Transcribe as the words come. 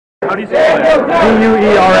How do you say that?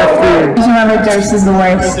 D-U-E-R-S-T. Just remember, Durst is the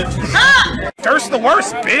worst. Durst the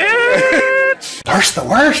worst, bitch! Durst the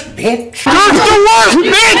worst, bitch! Durst the worst,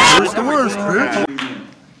 bitch! Durst the worst, bitch!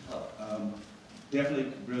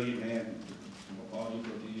 Definitely brilliant man, all you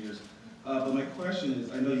for a few years. But my question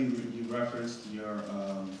is, I know you referenced your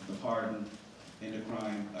the pardon and the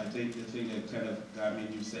crime. I think the thing that kind of got me,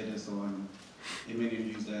 you say this on in many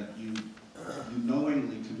interviews, that you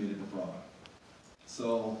knowingly committed the fraud.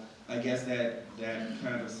 So I guess that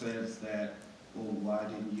kind of says that, well, why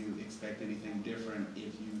didn't you expect anything different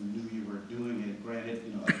if you knew you were doing it? Granted,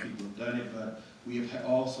 you know, other people have done it, but we have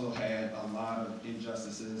also had a lot of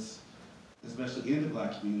injustices, especially in the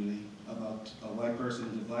black community, about a white person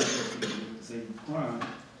and the black person doing the same crime,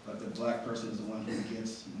 but the black person is the one who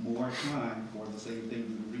gets more time for the same thing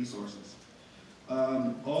due to resources.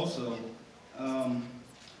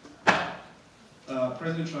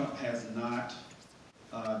 President Trump has not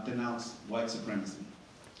denounced white supremacy.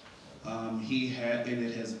 And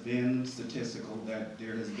it has been statistical that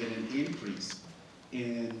there has been an increase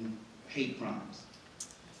in hate crimes.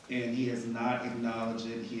 And he has not acknowledged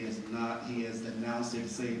it, he has denounced it,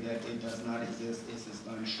 saying that it does not exist, this is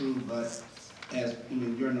untrue, but as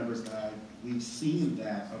your numbers guide, we've seen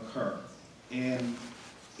that occur. And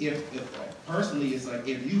if personally, it's like,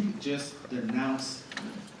 if you just denounce,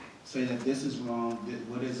 say that this is wrong, that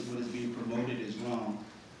what is being promoted is wrong,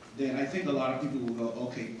 then I think a lot of people will go,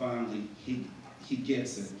 okay, finally, he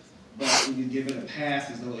gets it. But when you give it a pass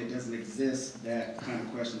as though it doesn't exist, that kind of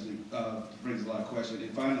questions brings a lot of questions.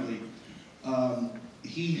 And finally,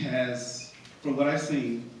 he has, from what I've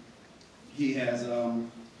seen, he has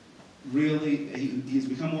he's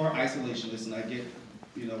become more isolationist, and I get,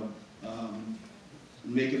 you know,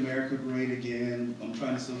 make America great again. I'm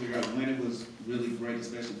trying to still figure out when it was really great,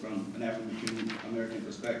 especially from an African American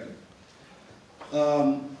perspective.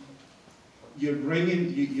 You're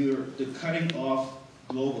cutting off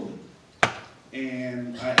globally.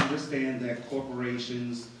 And I understand that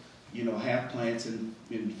corporations, you know, have plants in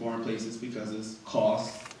foreign places because it's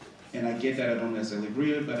cost. And I get that. I don't necessarily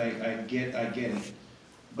agree with it, but I get it.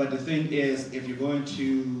 But the thing is, if you're going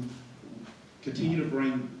to continue to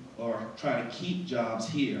bring or try to keep jobs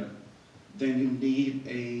here, then you need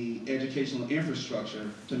an educational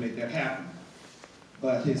infrastructure to make that happen.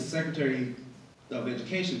 But his Secretary of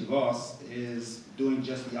Education, DeVos, is doing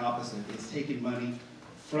just the opposite. It's taking money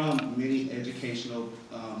from many educational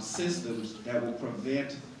systems that will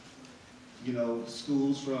prevent, you know,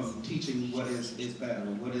 schools from teaching what is better,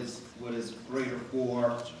 what is greater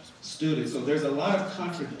for students. So there's a lot of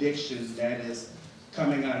contradiction that is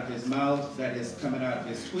coming out of his mouth, that is coming out of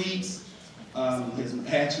his tweets. His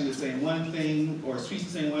action is saying one thing, or his tweets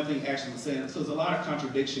is saying one thing, action is saying, so there's a lot of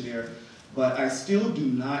contradiction there. But I still do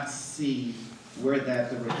not see where that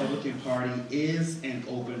the Republican Party is an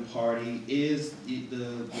open party, is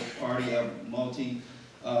the party of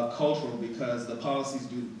multicultural, because the policies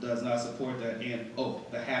does not support that, and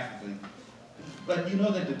the half thing. But you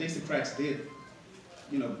know that the Dixiecrats did,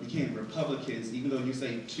 you know, became Republicans, even though you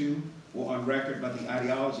say two were on record, but the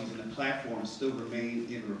ideologies and the platforms still remain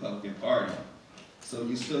in the Republican Party. So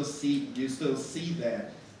you still see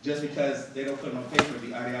that, just because they don't put on paper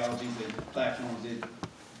the ideologies and platforms that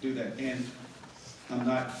do that. And I'm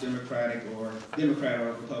not Democrat or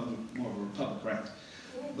Republican, more of a Republican.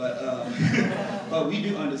 But but we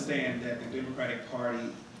do understand that the Democratic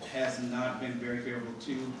Party has not been very favorable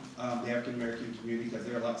to the African American community, because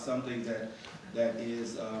there are some things that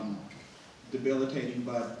is debilitating,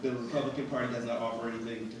 but the Republican Party does not offer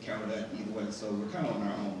anything to counter that either way. So we're kind of on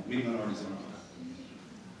our own, many minorities on our own.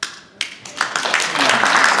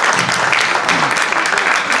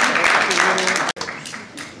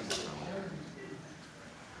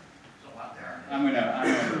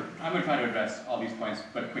 I'm going to try to address all these points,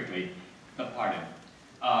 but quickly. The pardon,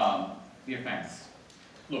 the offense.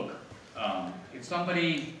 Look, if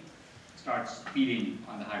somebody starts speeding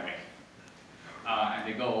on the highway and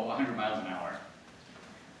they go 100 miles an hour,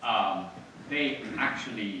 they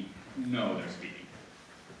actually know they're speeding.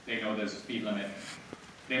 They know there's a speed limit.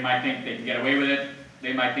 They might think they can get away with it.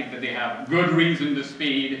 They might think that they have good reason to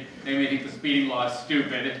speed. They may think the speeding law is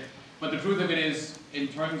stupid. But the truth of it is, in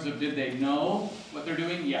terms of did they know what they're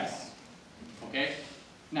doing? Yes. Okay?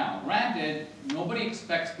 Now, granted, nobody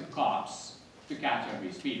expects the cops to catch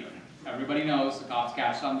every speeder. Everybody knows the cops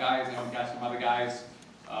catch some guys, they don't catch some other guys.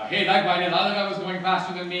 Hey, that guy did, the other guy was going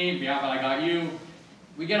faster than me, yeah, but I got you.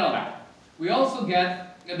 We get all that. We also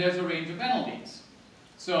get, there's a range of penalties.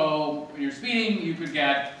 So, when you're speeding, you could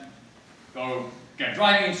get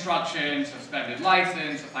driving instructions, suspended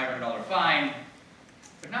license, a $500 fine.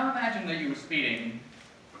 But now imagine that you were speeding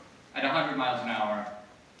at 100 miles an hour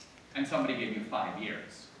and somebody gave you 5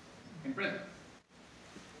 years in prison,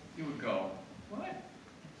 you would go, what?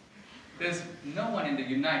 There's no one in the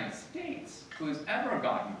United States who has ever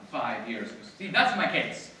gotten 5 years. See, that's my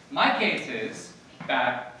case. My case is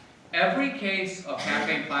that every case of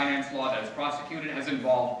campaign finance law that is prosecuted has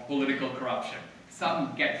involved political corruption.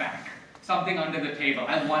 Some get back, something under the table.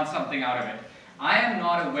 I want something out of it. I am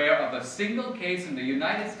not aware of a single case in the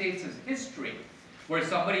United States' history where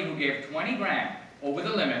somebody who gave 20 grand over the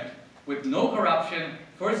limit with no corruption,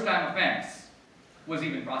 first-time offense, was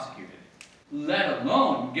even prosecuted. Let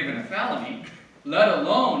alone given a felony, let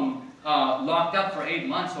alone locked up for 8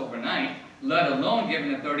 months overnight, let alone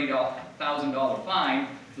given a $30,000 fine,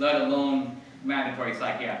 let alone mandatory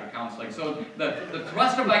psychiatric counseling. So the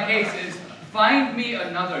thrust of my case is, find me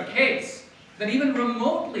another case that even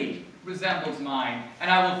remotely resembles mine, and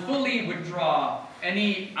I will fully withdraw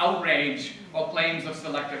any outrage or claims of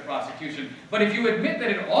selective prosecution. But if you admit that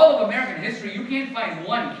in all of American history you can't find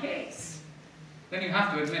one case, then you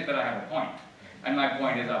have to admit that I have a point. And my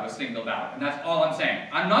point is I was singled out. And that's all I'm saying.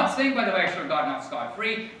 I'm not saying, by the way, I should have gotten off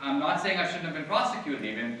scot-free. I'm not saying I shouldn't have been prosecuted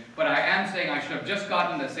even. But I am saying I should have just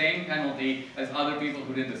gotten the same penalty as other people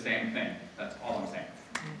who did the same thing. That's all I'm saying.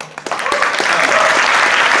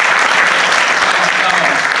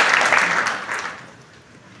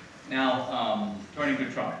 Now, turning to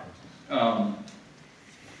Trump.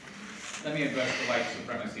 Let me address the white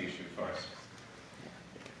supremacy issue first.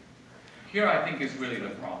 Here I think is really the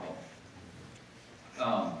problem.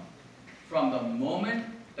 From the moment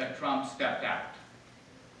that Trump stepped out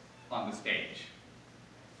on the stage,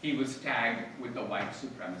 he was tagged with the white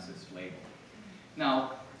supremacist label.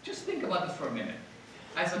 Now, just think about this for a minute.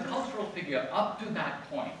 As a cultural figure, up to that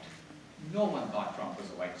point, no one thought Trump was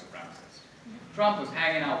a white supremacist. Trump was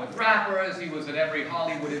hanging out with rappers, he was at every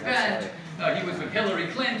Hollywood event, he was with Hillary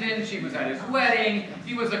Clinton, she was at his wedding,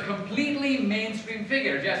 he was a completely mainstream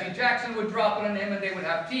figure. Jesse Jackson would drop it on him and they would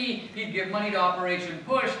have tea, he'd give money to Operation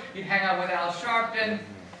Push, he'd hang out with Al Sharpton.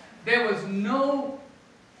 There was no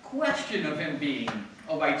question of him being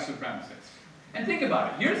a white supremacist. And think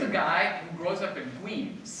about it, here's a guy who grows up in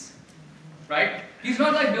Queens, right? He's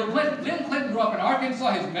not like Bill Clinton. Bill Clinton grew up in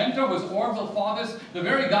Arkansas. His mentor was Orville Faubus, the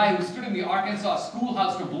very guy who stood in the Arkansas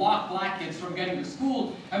schoolhouse to block black kids from getting to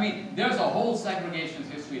school. I mean, there's a whole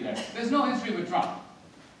segregationist history there. There's no history with Trump.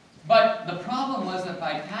 But the problem was that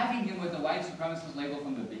by tagging him with the white supremacist label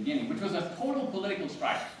from the beginning, which was a total political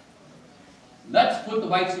strike, let's put the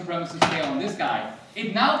white supremacist scale on this guy,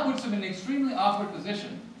 it now puts him in an extremely awkward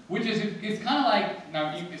position. Which is, it's kind of like,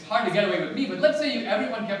 now it's hard to get away with me, but let's say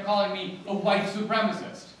everyone kept calling me a white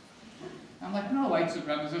supremacist. I'm like, I'm not a white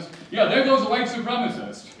supremacist. Yeah, there goes a white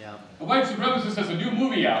supremacist. Yeah. A white supremacist has a new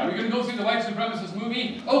movie out. Are we going to go see the white supremacist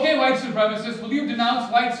movie? Okay, white supremacist, will you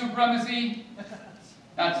denounce white supremacy?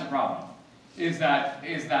 That's the problem. Is that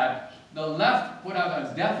the left put out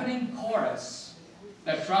a deafening chorus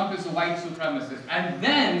that Trump is a white supremacist, and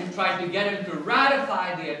then tried to get him to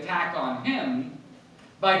ratify the attack on him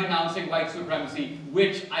by denouncing white supremacy,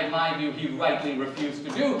 which, in my view, he rightly refused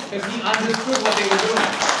to do, because he understood what they were doing.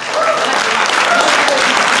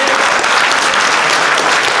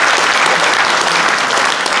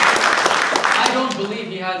 I don't believe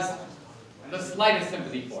he has the slightest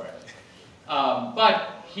sympathy for it.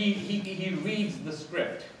 But he reads the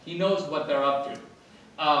script. He knows what they're up to.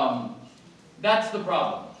 That's the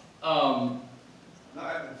problem. No,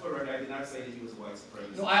 for record, I did not say that he was a white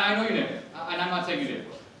supremacist. No, I know you didn't, and I'm not saying you did.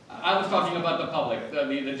 I was talking about the public,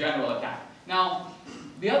 the general attack. Now,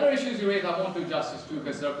 the other issues you raise I won't do justice to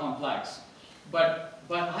because they're complex. But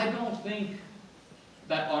I don't think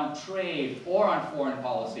that on trade or on foreign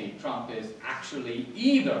policy, Trump is actually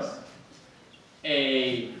either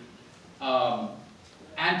a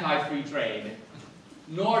anti-free trade,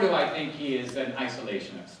 nor do I think he is an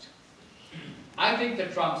isolationist. I think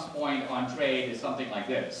that Trump's point on trade is something like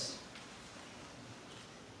this.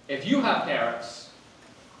 If you have tariffs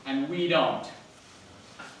and we don't,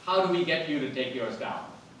 how do we get you to take yours down?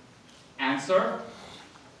 Answer.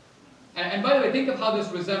 And by the way, think of how this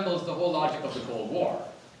resembles the whole logic of the Cold War.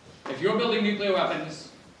 If you're building nuclear weapons,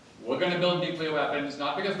 we're going to build nuclear weapons,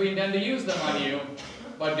 not because we intend to use them on you,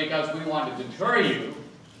 but because we want to deter you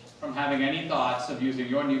from having any thoughts of using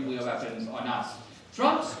your nuclear weapons on us.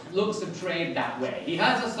 Trump looks at trade that way. He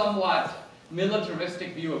has a somewhat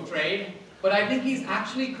militaristic view of trade, but I think he's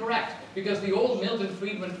actually correct, because the old Milton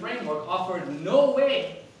Friedman framework offered no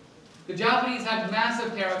way. The Japanese had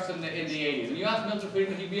massive tariffs in the 80s, and you ask Milton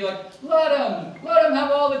Friedman, he'd be like, let them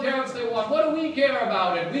have all the tariffs they want. What do we care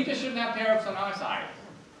about it? We just shouldn't have tariffs on our side.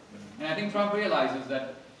 And I think Trump realizes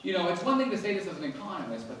that You know, it's one thing to say this as an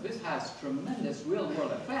economist, but this has tremendous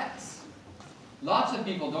real-world effects. Lots of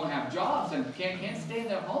people don't have jobs and can't stay in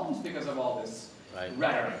their homes because of all this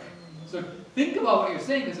rhetoric. So think about what you're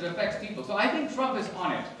saying because it affects people. So I think Trump is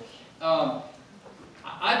on it.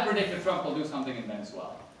 I predict that Trump will do something in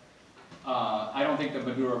Venezuela. I don't think the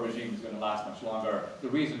Maduro regime is going to last much longer. The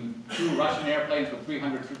reason 2 Russian airplanes with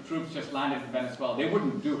 300 troops just landed in Venezuela, they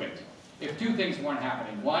wouldn't do it if 2 things weren't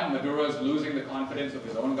happening. One, Maduro is losing the confidence of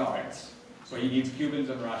his own guards, so he needs Cubans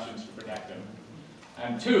and Russians to protect him.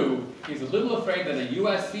 And 2, he's a little afraid that a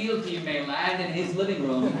U.S. SEAL team may land in his living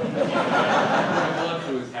room with a bullet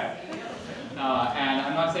through his head. And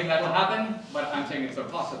I'm not saying that will happen, but I'm saying it's a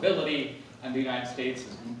possibility, and the United States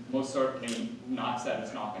has most certainly not said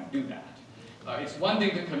it's not going to do that. It's one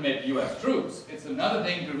thing to commit U.S. troops. It's another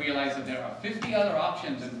thing to realize that there are 50 other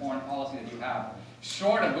options in foreign policy that you have,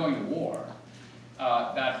 short of going to war,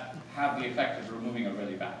 that have the effect of removing a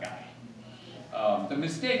really bad guy. The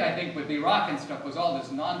mistake, I think, with Iraq and stuff was all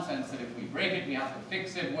this nonsense that if we break it, we have to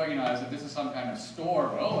fix it. Well, you know, as if this is some kind of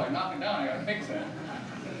store. Oh, I knocked it down, I got to fix it.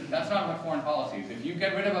 That's not what foreign policy is. If you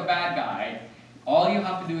get rid of a bad guy, all you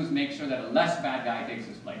have to do is make sure that a less bad guy takes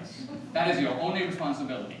his place. That is your only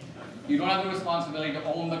responsibility. You don't have the responsibility to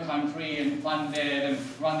own the country and fund it and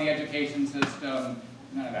run the education system.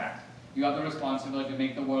 None of that. You have the responsibility to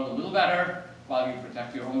make the world a little better while you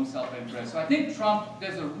protect your own self-interest. So I think Trump,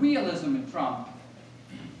 there's a realism in Trump.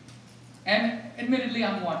 And admittedly,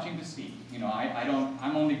 I'm watching to see. You know,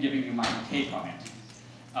 I'm only giving you my take on it.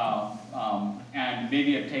 And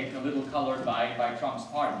maybe a take a little colored by Trump's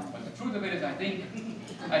pardon. But the truth of it is, I think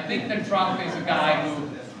that Trump is a guy who,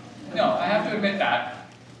 no, I have to admit that.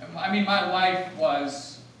 I mean, my wife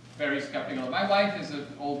was very skeptical. My wife is an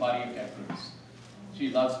old buddy of Ted Cruz. She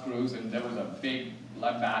loves Cruz, and there was a big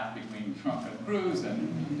bloodbath between Trump and Cruz.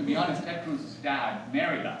 And to be honest, Ted Cruz's dad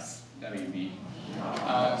married us, Debbie and me.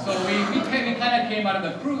 So we kind of came out of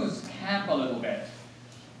the Cruz camp a little bit.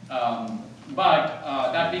 But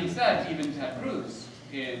that being said, even Ted Cruz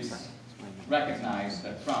is recognized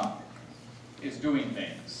that Trump is doing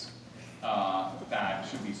things that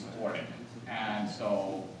should be supported. And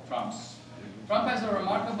so Trump has a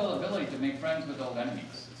remarkable ability to make friends with old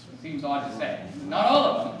enemies. It seems odd to say. Not all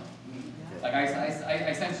of them. Like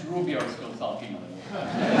I sense Rubio is still sulking a little.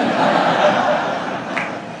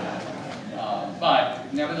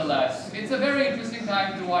 But nevertheless, it's a very interesting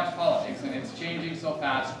time to watch politics, and it's changing so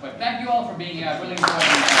fast. But thank you all for being here. I really enjoyed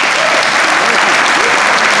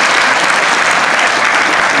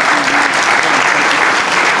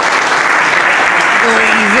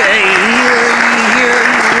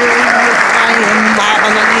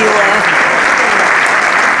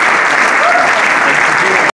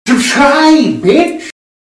Subscribe, bitch!